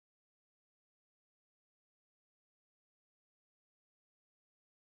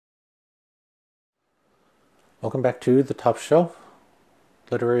Welcome back to the Top Shelf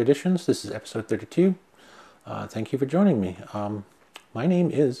Literary Editions. This is episode 32. Thank you for joining me. My name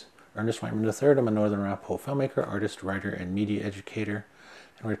is Ernest Whiteman III. I'm a Northern Arapaho filmmaker, artist, writer, and media educator.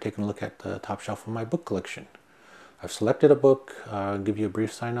 And we're taking a look at the top shelf of my book collection. I've selected a book, give you a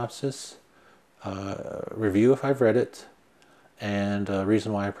brief synopsis, review if I've read it, and a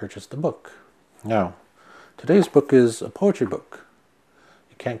reason why I purchased the book. Now, today's book is a poetry book.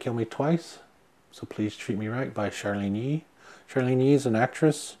 You Can't Kill Me Twice, So Please Treat Me Right by Charlyne Yi. Charlyne Yi is an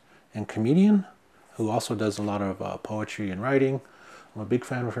actress and comedian who also does a lot of poetry and writing. I'm a big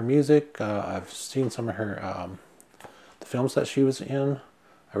fan of her music. I've seen some of her the films that she was in.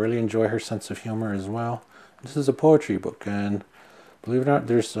 I really enjoy her sense of humor as well. This is a poetry book, and believe it or not,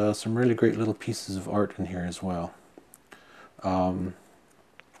 there's some really great little pieces of art in here as well. I've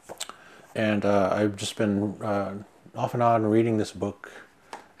just been off and on reading this book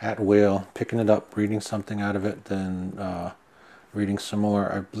at will, picking it up, reading something out of it, then reading some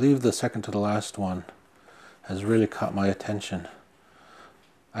more. I believe the second to the last one has really caught my attention.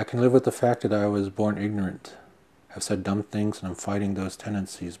 I can live with the fact that I was born ignorant, have said dumb things, and I'm fighting those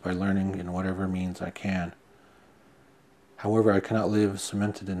tendencies by learning in whatever means I can. However, I cannot live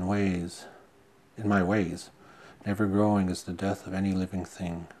cemented in my ways. Never growing is the death of any living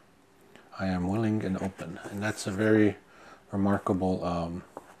thing. I am willing and open. And that's a very remarkable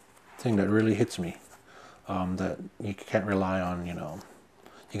thing that really hits me. That you can't rely on,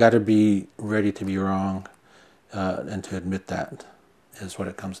 You got to be ready to be wrong and to admit that is what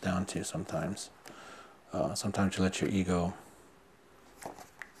it comes down to sometimes. Sometimes you let your ego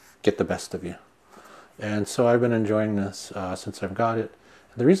get the best of you. And so I've been enjoying this since I've got it.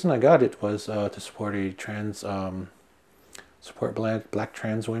 And the reason I got it was to support support black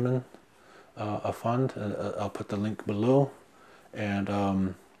trans women, a fund. I'll put the link below.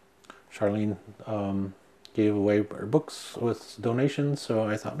 And Charlyne gave away her books with donations, so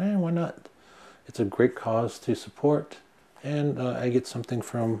I thought, man, why not? It's a great cause to support, and I get something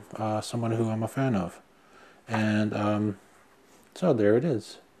from someone who I'm a fan of. And so there it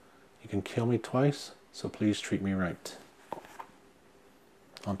is. You can kill me twice, so please treat me right.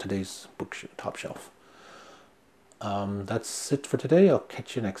 On today's top shelf. That's it for today. I'll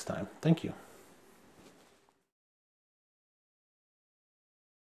catch you next time. Thank you.